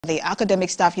The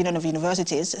Academic Staff Union of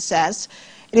Universities says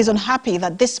it is unhappy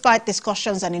that despite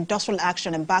discussions and industrial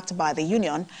action embarked by the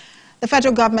union, the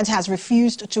federal government has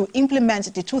refused to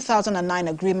implement the 2009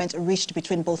 agreement reached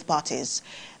between both parties.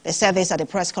 They said this at a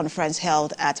press conference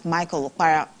held at Michael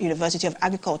Okpara University of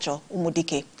Agriculture,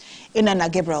 Umudike.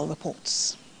 Inanna Gabriel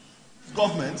reports.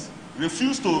 Government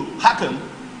refused to hearken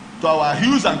to our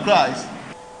hues and cries.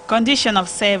 Condition of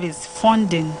service,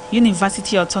 funding,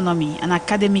 university autonomy and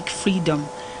academic freedom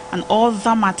and all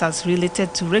other matters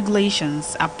related to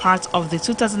regulations are part of the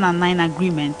 2009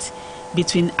 agreement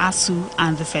between ASUU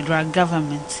and the federal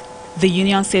government. The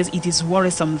union says it is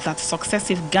worrisome that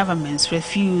successive governments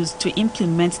refuse to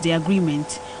implement the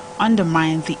agreement,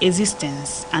 undermine the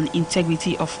existence and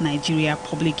integrity of Nigeria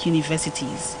public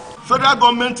universities. Federal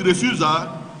government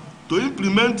refusal to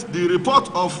implement the report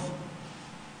of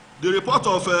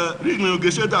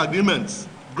renegotiated agreements,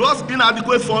 gross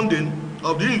inadequate funding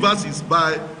of the universities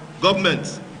by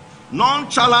government,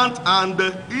 nonchalant and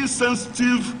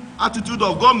insensitive attitude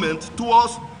of government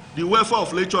towards the welfare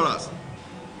of lecturers.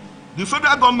 The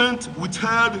federal government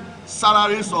withheld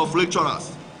salaries of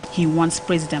lecturers. He wants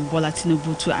President Bola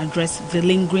Tinubu to address the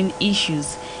lingering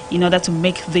issues in order to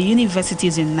make the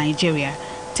universities in Nigeria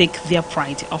take their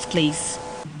pride of place.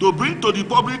 To bring to the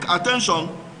public attention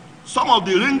some of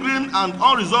the lingering and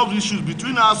unresolved issues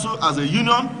between ASUU as a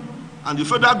union and the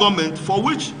federal government, for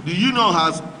which the union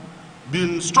has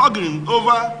been struggling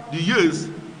over the years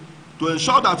to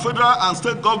ensure that federal and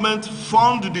state government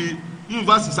fund the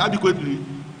universities adequately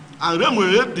and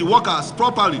remunerate the workers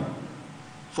properly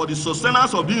for the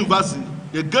sustenance of the university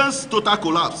against total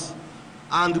collapse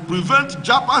and prevent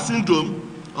Japa syndrome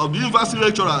of the university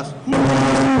lecturers.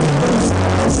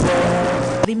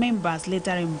 The members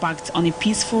later embarked on a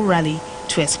peaceful rally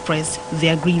to express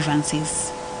their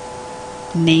grievances.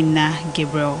 Inanna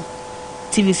Gabriel,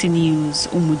 TVC News,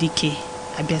 Umudike,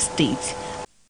 Abia State.